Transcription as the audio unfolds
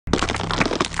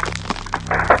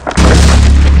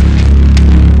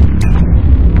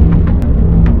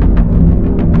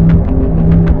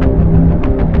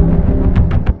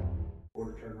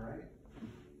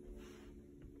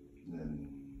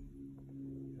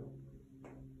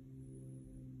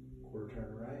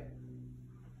turn right.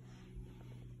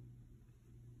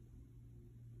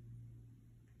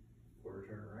 Quarter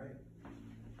turn right.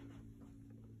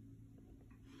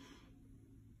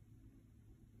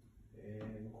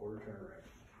 And quarter turn right.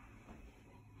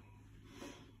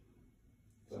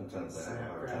 Sometimes I have a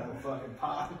hard time. Fucking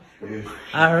pop.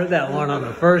 I heard that one on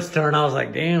the first turn. I was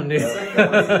like, damn, dude.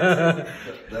 That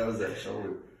was that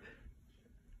shoulder.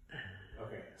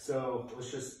 Okay, so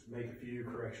let's just make a few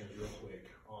corrections real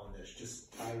quick on this.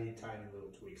 Just tiny, tiny little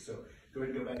tweaks. So go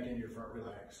ahead and go back into your front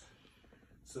relaxed.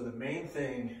 So the main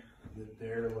thing that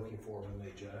they're looking for when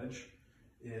they judge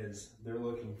is they're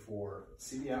looking for,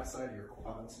 see the outside of your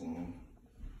quads? Mm-hmm.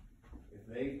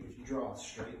 If you draw a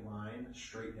straight line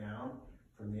straight down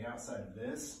from the outside of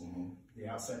this, the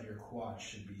outside of your quad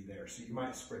should be there. So you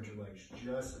might spread your legs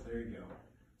just, there you go.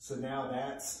 So now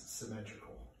that's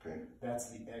symmetrical. Okay.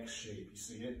 That's the X shape, you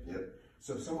see it? Yep.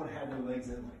 So if someone had their legs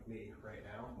in like me right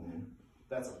now,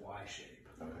 that's a Y shape.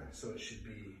 Okay. So it should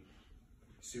be, you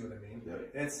see what I mean?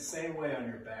 Yep. And it's the same way on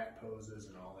your back poses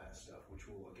and all that stuff, which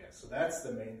we'll look at. So that's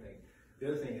the main thing. The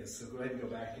other thing is, so go ahead and go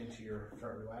back into your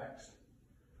front relaxed.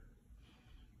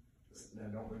 Now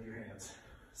don't move your hands.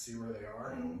 See where they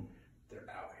are? They're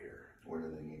out here. Where do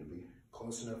they need to be?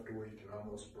 Close enough to where you can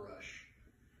almost brush.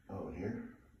 Oh, here?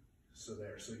 So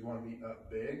there. So you want to be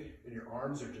up big, and your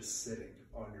arms are just sitting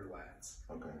on your lats.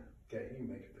 Okay. Okay, you can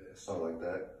make a fist. Oh, like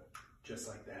that? Just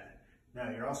like that. Now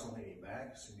you're also leaning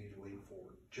back, so you need to lean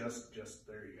forward. Just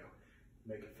there you go.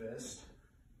 Make a fist.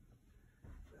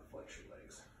 Now flex your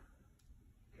legs.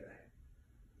 Okay.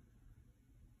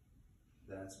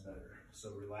 That's better. So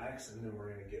relax, and then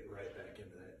we're gonna get right back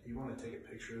into that. You want to take a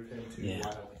picture of him too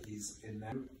while he's in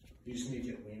that. You just need to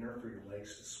get leaner for your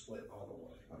legs to split all the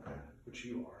way. Okay. Which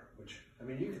you are. Which, I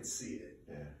mean, you can see it.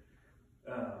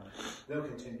 Yeah. They'll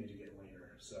continue to get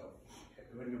leaner. So, okay,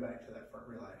 go ahead and go back to that front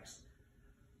relaxed.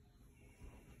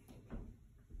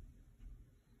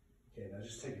 Okay, now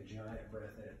just take a giant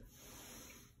breath in.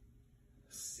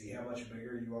 See how much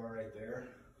bigger you are right there?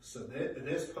 So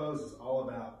this pose is all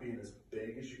about being as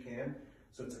big as you can.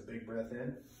 So it's a big breath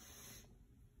in,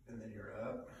 and then you're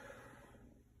up,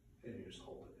 and you just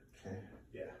hold it. Okay.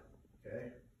 Yeah.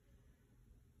 Okay.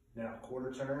 Now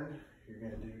quarter turn, you're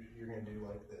gonna do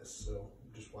like this. So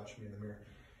just watch me in the mirror.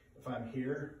 If I'm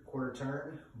here, quarter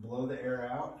turn, blow the air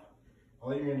out.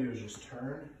 All you're gonna do is just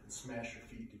turn and smash your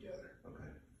feet together. Okay.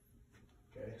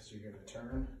 Okay. So you're gonna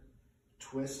turn,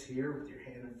 twist here with your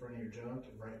hand in front of your junk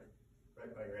and right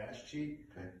by your ass cheek,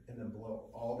 and then blow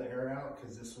all the air out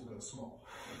because this will go small.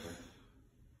 Okay.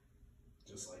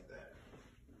 Just like that.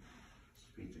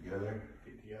 Feet together.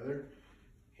 Feet together.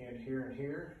 Hand here and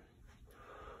here.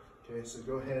 Okay, so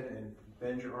go ahead and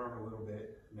bend your arm a little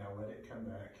bit. Now let it come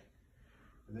back.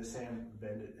 And this hand,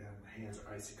 bend it down. My hands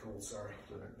are icy cold, sorry.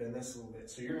 Bend this a little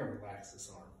bit. So you're gonna relax this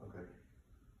arm. Okay.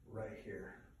 Right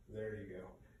here. There you go.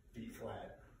 Feet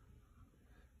flat.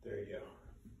 There you go.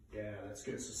 Yeah, that's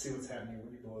good. So see what's happening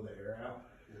when you blow the air out.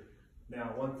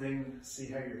 Now, one thing, see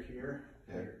how you're here?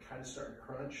 Yeah. You're kind of starting to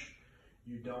crunch.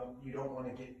 You don't want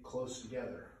to get close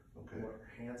together. Okay. You want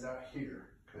your hands out here.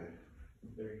 Okay.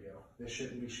 There you go. This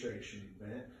shouldn't be straight, it should be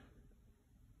bent.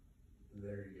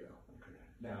 There you go. Okay.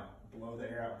 Now, blow the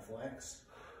air out and flex.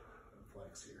 And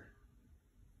flex here.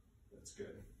 That's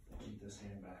good. Keep this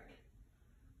hand back.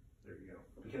 There you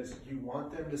go. Because you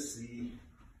want them to see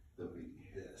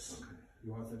this. Okay.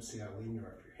 You want them to see how lean you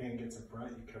are. If your hand gets in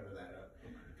front, you cover that up.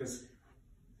 Because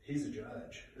he's a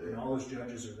judge, and all those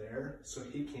judges are there, so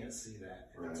he can't see that,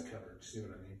 and it's covered. You see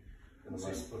what I mean? And am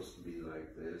I supposed to be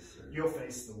like this? Or? You'll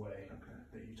face the way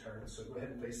that you turn. So go ahead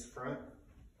and face the front.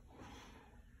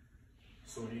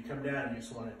 So when you come down, you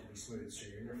just want it to be smooth. So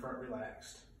you're in your front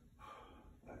relaxed.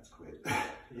 That's quick.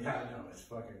 Yeah, I know. It's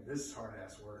fucking, this is hard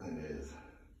ass work. It is.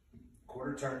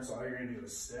 Quarter turn, so all you're gonna do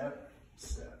is step,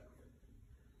 step,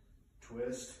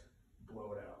 twist,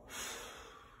 blow it out.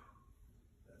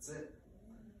 That's it.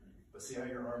 But see how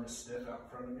your arm is stiff out in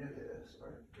front of you? Yeah,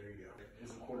 sorry. There you go.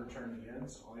 It's a quarter turn again,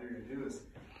 so all you're gonna do is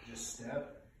just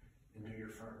step and do your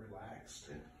front relaxed.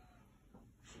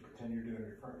 So pretend you're doing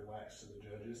your front relaxed to the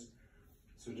judges.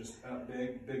 So just up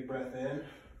big breath in.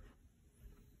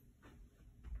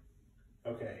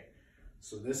 Okay,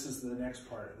 so this is the next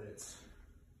part that's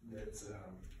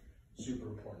super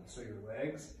important. So your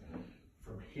legs,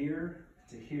 from here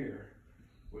to here,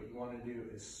 what you want to do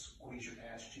is squeeze your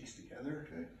ass cheeks together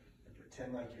and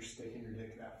pretend like you're sticking your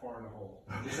dick that far in the hole.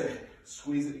 Just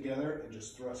squeeze it together and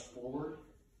just thrust forward.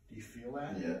 Do you feel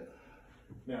that? Yeah.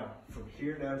 Now, from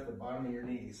here down to the bottom of your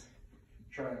knees,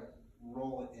 try to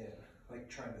roll it in, like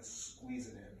trying to squeeze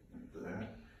it in. There?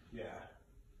 Yeah.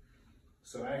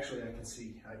 So actually I can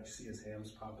see his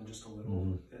hams popping just a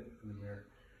little in the mirror.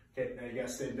 Okay, now you gotta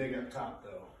stay big up top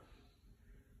though.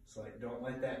 So like, don't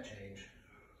let that change.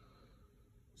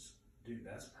 Dude,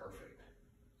 that's perfect.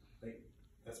 Like,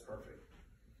 that's perfect.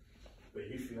 But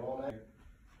you feel all that?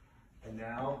 And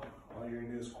now, all you're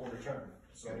gonna do is quarter turn.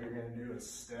 So all you're gonna do is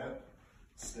step,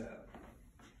 step.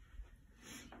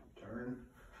 Turn,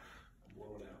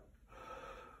 blow it out.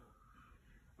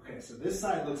 Okay, so this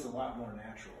side looks a lot more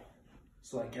natural.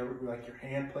 So like your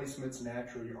hand placement's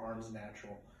natural, your arm's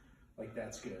natural. Like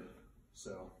that's good.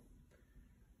 So,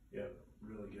 yep,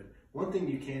 really good. One thing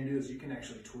you can do is you can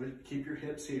actually keep your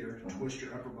hips here, twist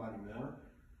your upper body more.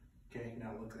 Okay,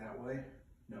 now look that way.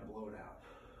 Now blow it out.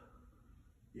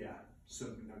 Yeah, so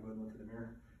now go and look in the mirror.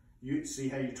 You see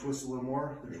how you twist a little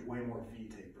more? There's way more V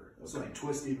taper. So like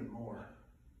twist even more.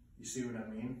 You see what I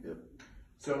mean? Yep.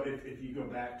 So if you go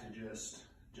back to just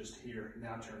here,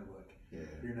 now turn and look. Yeah.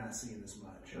 You're not seeing as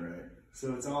much. Right.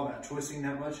 So it's all about twisting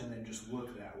that much and then just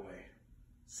look that way.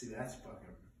 See, that's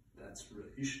really,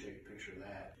 you should take a picture of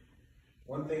that.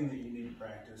 One thing that you need to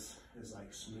practice is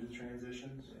like smooth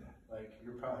transitions. Yeah. Like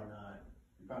you're probably not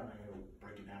gonna go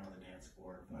break it down on the dance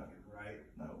floor, right?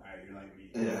 No. All right, you're like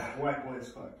me. Yeah. White boy as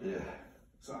fuck. Yeah.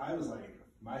 So I was like,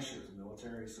 my shit was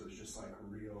military, so it's just like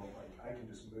real, like I can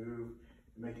just move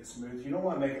and make it smooth. You don't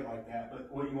want to make it like that,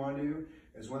 but what you want to do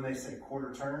is when they say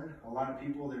quarter turn, a lot of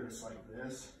people, they're just like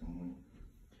this.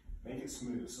 Make it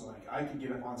smooth. So like I could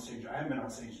get up on stage. I haven't been on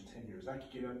stage in 10 years. I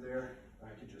could get up there.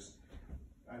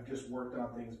 I've just worked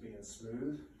on things being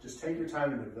smooth. Just take your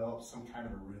time to develop some kind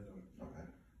of a rhythm. Okay.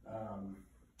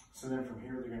 So then from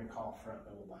here, they're going to call front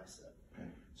double bicep. Okay.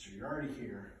 So you're already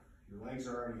here. Your legs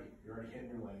are you're already hitting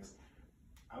your legs.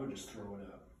 I would just throw it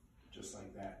up, just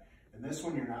like that. And this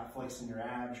one, you're not flexing your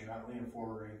abs. You're not leaning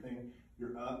forward or anything.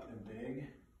 You're up and big.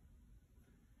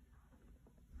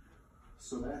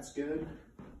 So that's good.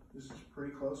 This is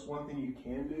pretty close. One thing you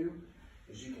can do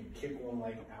is you can kick one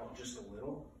leg out just a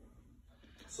little.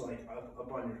 So like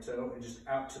up on your toe and just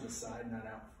out to the side, not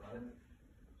out in front.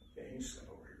 Yeah, you can step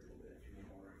over here a little bit if you need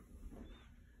more room.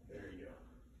 There you go.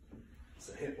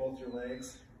 So hit both your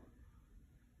legs.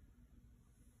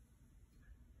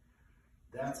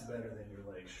 That's better than your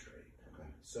legs straight. Okay.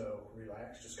 So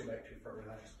relax, just go back to your front,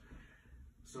 relax.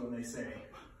 So when they say,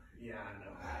 yeah, I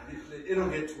know, it'll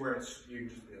get to where you can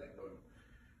just be like, boom.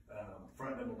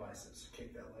 Front double biceps,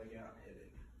 kick that leg out and hit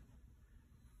it.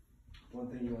 One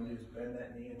thing you want to do is bend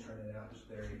that knee and turn it out, just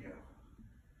there you go.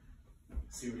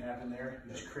 See what happened there?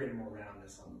 Just create more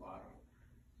roundness on the bottom.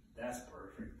 That's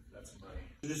perfect, that's money.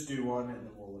 Just do one and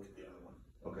then we'll look at the other one.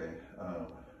 Okay,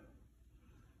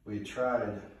 we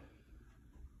tried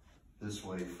this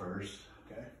way first.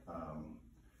 Okay.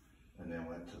 And then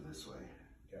went to this way.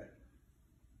 Okay.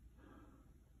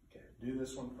 Okay, do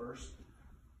this one first.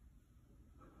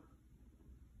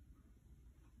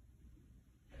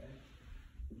 Okay.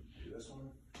 Do this one.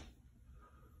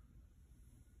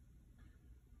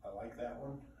 I like that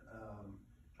one.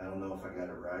 I don't know if I got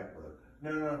it right, but.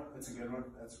 No, it's a good one.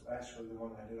 That's actually the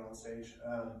one I did on stage.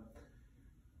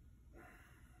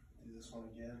 Do this one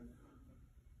again.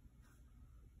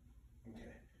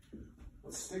 Okay.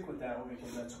 Let's stick with that one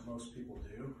because that's what most people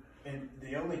do. And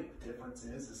the only difference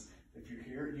is if you're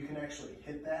here, you can actually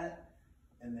hit that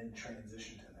and then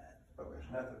transition to that. Okay.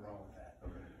 There's nothing wrong with that.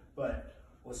 Okay. But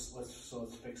let's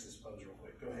fix this pose real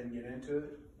quick. Go ahead and get into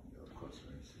it. Go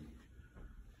closer and see.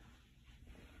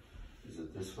 Is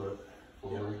it this foot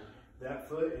forward? Yeah. That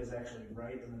foot is actually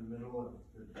right in the middle of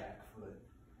the back foot.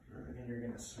 Right. And you're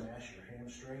gonna smash your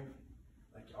hamstring,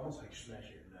 like almost like you're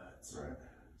smashing your nuts. Right.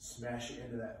 Smash it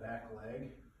into that back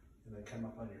leg and then come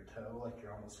up on your toe like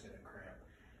you're almost gonna cramp.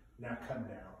 Now come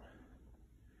down.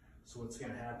 So what's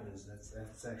gonna happen is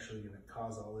that's actually gonna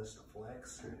cause all this to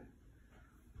flex.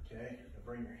 Okay, now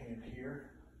bring your hand here.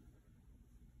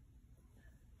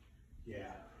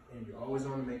 Yeah, and you always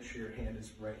wanna make sure your hand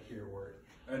is right here where,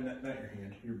 not your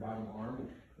hand, your bottom arm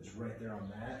is right there on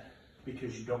that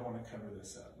because you don't wanna cover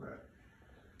this up. Right.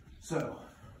 So,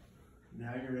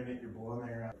 now you're in it, you're blowing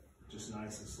the air out. Just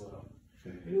nice and slow.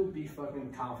 It'll be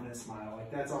fucking confident smile. Like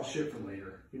that's all shit for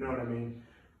later. You know what I mean?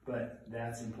 But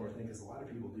that's the important thing because a lot of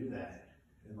people do that.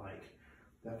 And like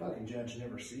that fucking judge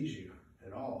never sees you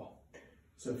at all.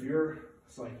 So if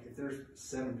there's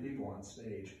 7 people on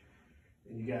stage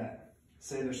and you got,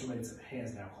 say there's somebody that's a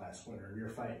hands down class winner and you're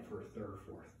fighting for a 3rd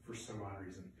or 4th for some odd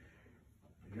reason.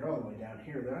 And you're all the way down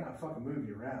here, they're not fucking move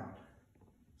you around.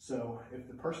 So if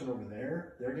the person over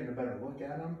there, they're getting a better look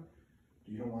at them,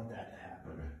 you don't want that to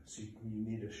happen. Okay. So you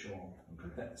need to show them.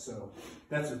 Okay. So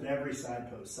that's with every side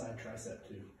pose, side tricep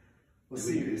too. Did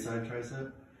we do side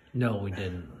tricep? No, we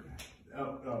didn't.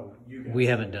 Oh, you guys. We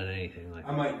haven't done anything like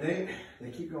that. I'm like, they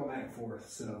keep going back and forth,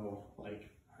 so like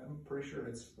I'm pretty sure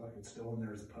it's fucking still in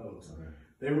there as a pose. Okay.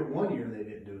 They were 1 year they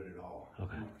didn't do it at all.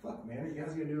 Okay. I'm like, fuck man, are you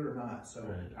guys gonna do it or not? So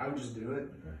Right. I would just do it.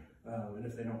 Okay. And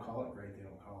if they don't call it, great, they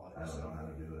don't call it. I don't So know how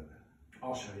to do it.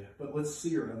 I'll show you. But let's see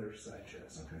your other side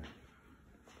chest. Okay.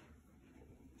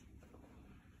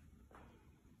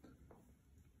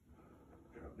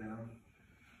 Drop down.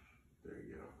 There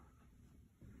you go.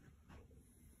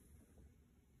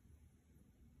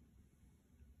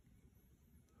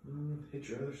 Hit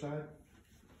your other side.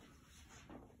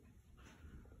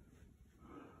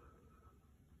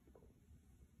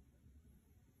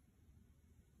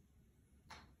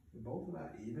 They're both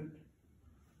about even.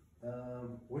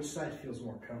 Which side feels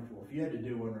more comfortable? If you had to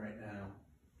do one right now,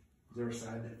 is there a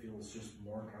side that feels just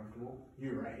more comfortable?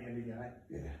 You're a right-handed guy?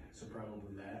 Yeah. So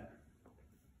probably that.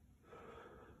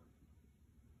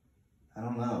 I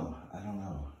don't know.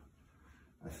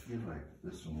 I feel like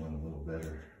this one went a little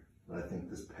better, but I think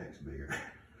this pec's bigger.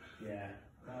 Yeah.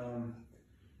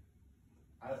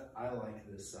 I like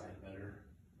this side better.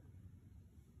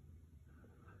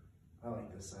 I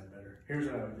like this side better. Here's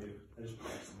what I would do. I just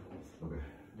practice them both. Okay.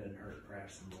 Doesn't hurt to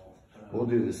practice them both. We'll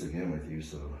do this again with you,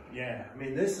 so. Yeah, I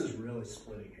mean, this is really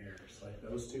splitting hairs. Like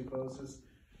those two poses,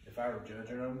 if I were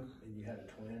judging them and you had a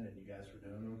twin and you guys were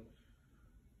doing them,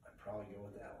 I'd probably go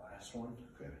with that last one.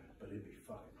 Okay. But it'd be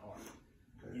fucking hard.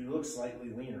 Okay. You look slightly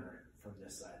leaner from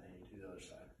this side than you do the other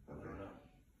side. Okay.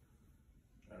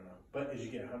 I don't know. But as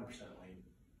you get 100% lean,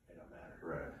 it don't matter.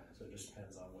 Right. So it just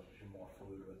depends on what you're more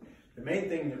fluid with. The main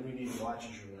thing that we need to watch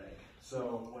is your leg.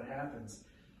 So what happens,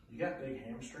 you got big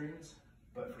hamstrings,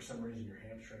 but for some reason your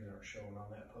hamstrings aren't showing on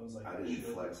that pose like I they didn't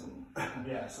should. flex them.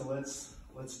 Yeah, so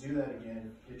let's do that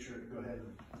again. Go ahead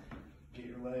and get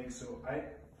your leg. So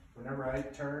whenever I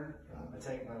turn, I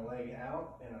take my leg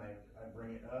out and I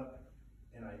bring it up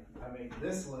and I make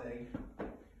this leg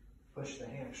push the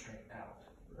hamstring out.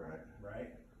 Right?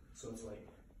 So it's like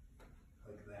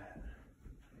that.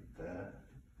 Like that?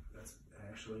 That's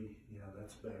actually, yeah,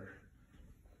 that's better.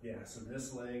 Yeah, so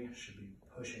this leg should be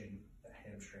pushing the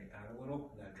hamstring out a little,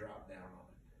 and then drop down on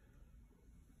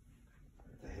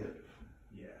At the hip?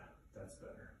 it. Yeah, that's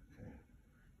better. Okay.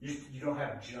 You don't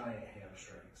have giant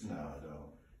hamstrings. No, I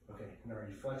don't. Okay, now are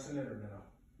you flexing it or no?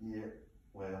 Yeah,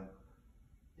 well,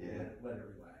 yeah. Let it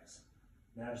relax.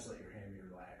 Now just let your hand be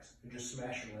relaxed. And just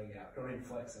smash your leg out. Don't even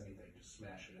flex anything, just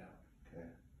smash it out. Okay.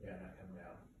 Yeah, now come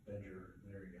down. There you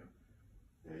go.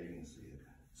 Yeah, you can see it.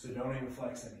 So don't even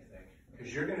flex anything.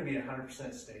 Because you're going to be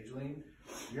 100% stage lean.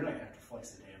 You're not going to have to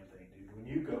flex a damn thing,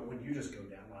 dude. When you just go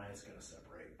down, my eye's going to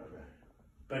separate. Okay.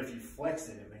 But if you flex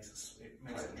it, it makes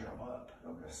it drum up.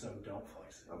 Okay. So don't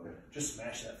flex it. Okay. Just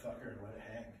smash that fucker and let it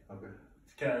hang. Okay.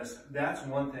 Because that's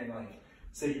one thing, like,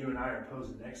 say you and I are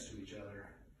posing next to each other,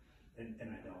 and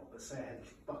I don't, but say I had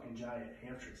these fucking giant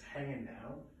hamstrings hanging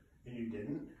down, and you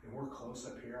didn't, and we're close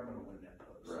up here, I'm going to win that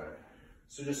pose. Right.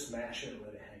 So just smash it and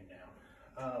let it hang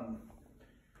down.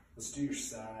 Let's do your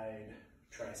side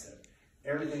tricep.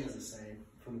 Everything is the same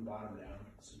from the bottom down.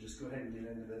 So just go ahead and get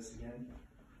into this again.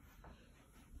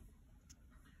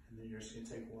 And then you're just going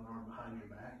to take one arm behind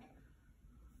your back.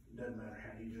 It doesn't matter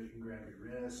how you do it. You can grab your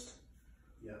wrist.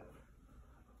 Yep.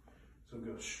 So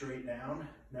go straight down.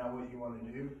 Now what you want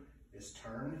to do is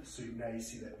turn. So now you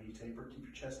see that V taper. Keep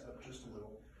your chest up just a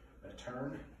little. Now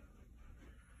turn.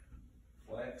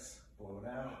 Flex. Blow it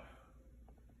out.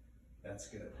 That's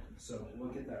good. So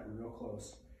look at that real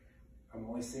close. I'm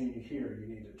only seeing you here. You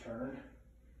need to turn,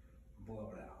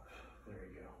 blow it out. There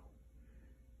you go.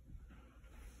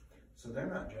 So they're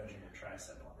not judging your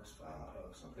tricep on this final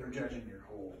pose. They're judging your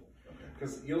whole.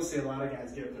 Because you'll see a lot of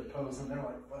guys get up their pose and they're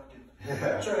like, fucking,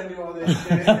 trying to do all this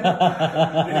shit. I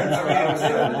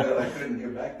couldn't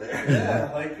get back there.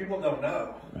 Yeah, like people don't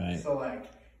know. Right. So like,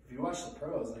 if you watch the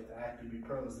pros, like the IFBB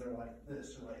pros, they're like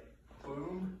this. They're like,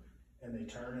 boom. And they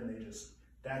turn and they just,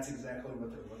 that's exactly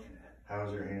what they're looking at.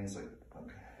 How's your hands like?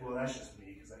 Okay. Well, that's just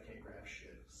me because I can't grab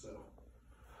shit. So,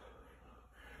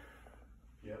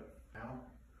 yep. Now,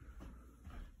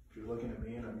 if you're looking at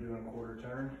me and I'm doing a quarter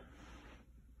turn,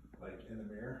 like in the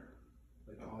mirror,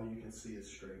 like all you can see is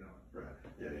straight on. Right.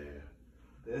 Yeah.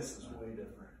 This is way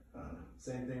different.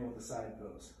 Same thing with the side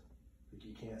pose. Like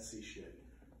you can't see shit,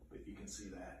 but you can see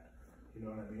that. You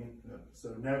know what I mean? Yep.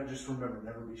 So just remember,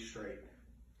 never be straight.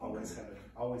 Always have the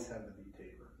V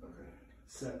taper. Okay.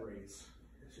 Separates.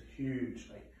 It's a huge,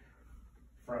 like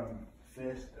from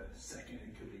fifth to second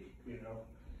it could be,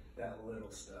 that little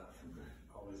stuff. Okay.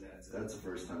 Always adds up. That's the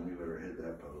first time you've ever hit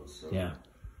that pose, so Yeah.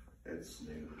 It's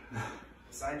new.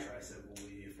 The side tricep will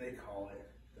be, if they call it,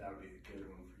 that would be a good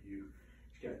one for you.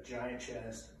 She's got a giant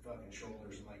chest and fucking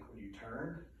shoulders, and like when you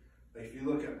turn, like if you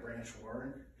look at Branch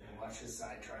Warren and watch his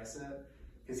side tricep,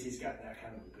 because he's got that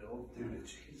kind of a build, dude,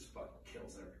 he just fucking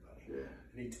kills everybody.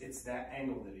 Yeah. And it's that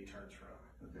angle that he turns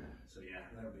from. Okay. So yeah,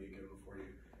 that'll be a good one for you.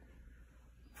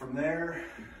 From there,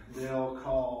 they'll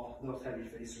have you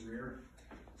face the rear.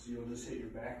 So you'll just hit your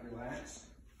back relaxed.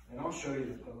 And I'll show you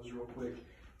the pose real quick.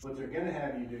 What they're gonna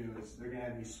have you do is they're gonna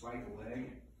have you spike a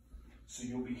leg. So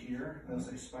you'll be here, they'll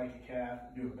say spike a calf,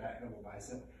 do a back double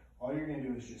bicep. All you're gonna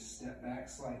do is just step back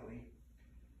slightly,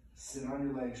 sit on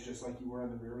your legs just like you were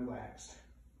in the rear relaxed,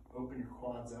 open your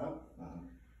quads up,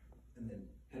 and then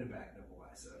hit a back double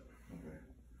bicep. Okay.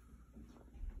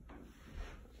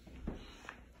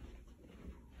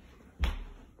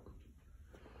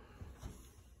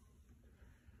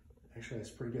 Actually,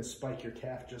 that's pretty good. Spike your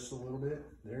calf just a little bit.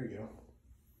 There you go.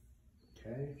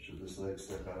 Okay. Should this leg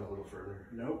step out a little further?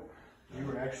 Nope. You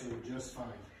were actually just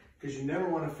fine. Because you never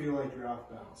want to feel like you're off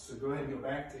balance. So go ahead and go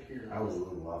back to here. I was a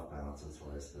little off balance, that's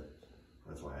why I stepped.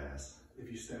 That's why I asked. If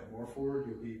you step more forward,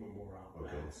 you'll be even more off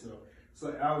Okay. balance.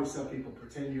 So I always tell people,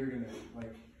 pretend you're gonna,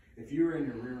 like, if you were in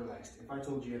your rear relaxed, if I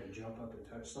told you you had to jump up and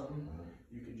touch something,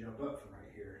 you could jump up from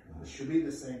right here. It should be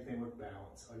the same thing with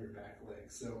balance on your back leg.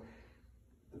 So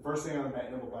the first thing on the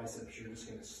back double biceps, you're just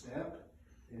gonna step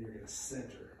and you're gonna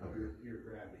center your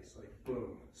gravity. So like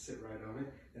boom, sit right on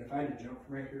it. And if I had to jump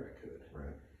from right here, I could.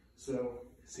 Right. So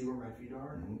see where my feet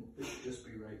are? It should just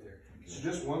be right there. So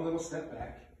just one little step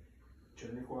back,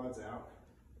 turn your quads out.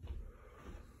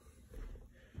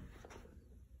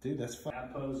 Dude, that's fun.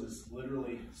 That pose is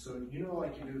literally, so you know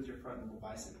like you do with your front double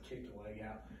bicep, kick the leg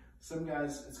out. Some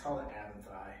guys, it's called an ab and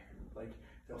thigh. Like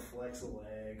they'll flex a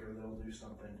leg or they'll do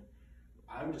something.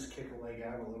 I would just kick a leg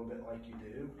out a little bit like you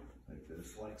do, like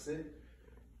this, flex it,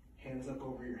 hands up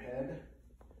over your head,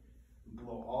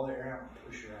 blow all the air out and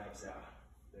push your abs out.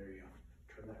 There you go.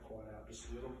 Turn that quad out just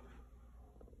a little.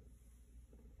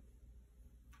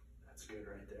 That's good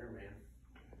right there, man.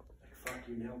 Like, fuck,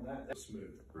 you nailed that. That's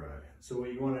smooth. Right. So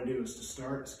what you want to do is to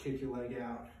start is kick your leg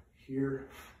out here,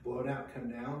 blow it out, come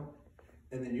down,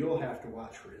 and then you'll have to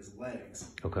watch for his legs.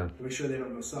 Okay. Make sure they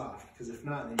don't go soft, because if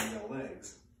not, then you got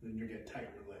legs. Then you're going to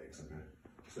tighten your legs. Okay.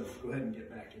 So go ahead and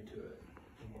get back into it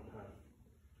one more time.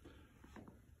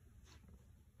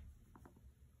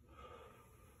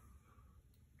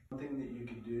 One thing that you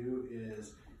could do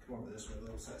is come over this way,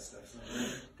 little side steps.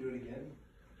 Do it again.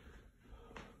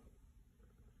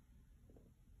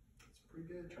 It's pretty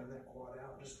good. Turn that quad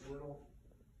out just a little.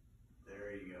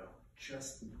 There you go.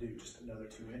 Just another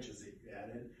 2 inches that you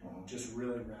added. Just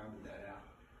really rounded that out.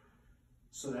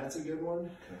 So that's a good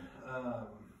one. Okay.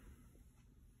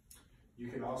 You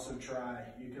could also try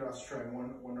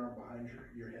one arm behind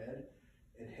your head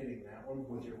and hitting that one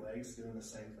with your legs, doing the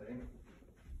same thing.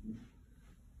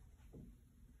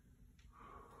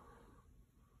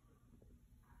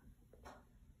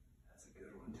 That's a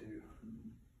good one too.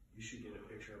 You should get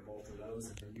a picture of both of those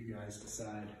and then you guys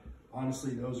decide.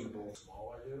 Honestly, those are both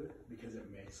smaller, dude, because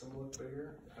it makes them look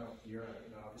bigger. You're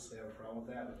obviously have a problem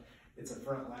with that, but it's a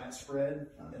front lat spread,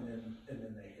 and then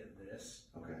they hit this.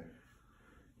 Okay.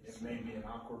 It may be an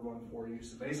awkward one for you.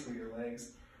 So basically your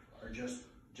legs are just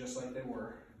like they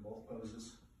were in both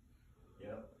poses.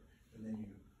 Yep. And then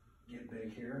you get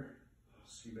big here.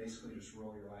 So you basically just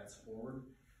roll your lats forward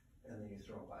and then you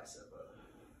throw a bicep up.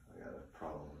 I got a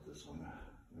problem with this one.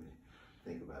 Let me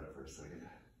think about it for a second.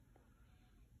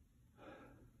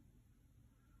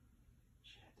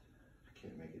 Shit. I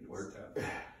can't make it work. It's tough.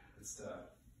 It's tough.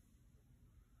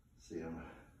 See,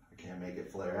 I can't make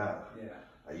it flare out. Yeah.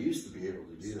 I used to be able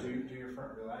to do that. Do your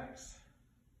front relaxed.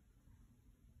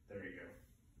 There you go.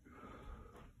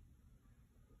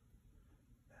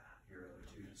 Your other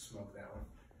two, smoke that one.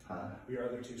 Huh? Your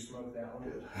other two, smoke that one.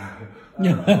 Good.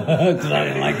 Because I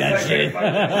didn't like that shit.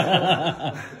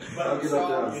 But you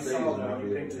saw that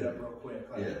you picked it up real quick.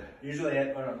 Like, Yeah. Usually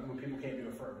when people can't do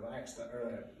a front relaxed or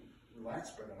a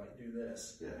relaxed spread, I like do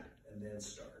this. Yeah. And then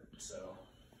start. So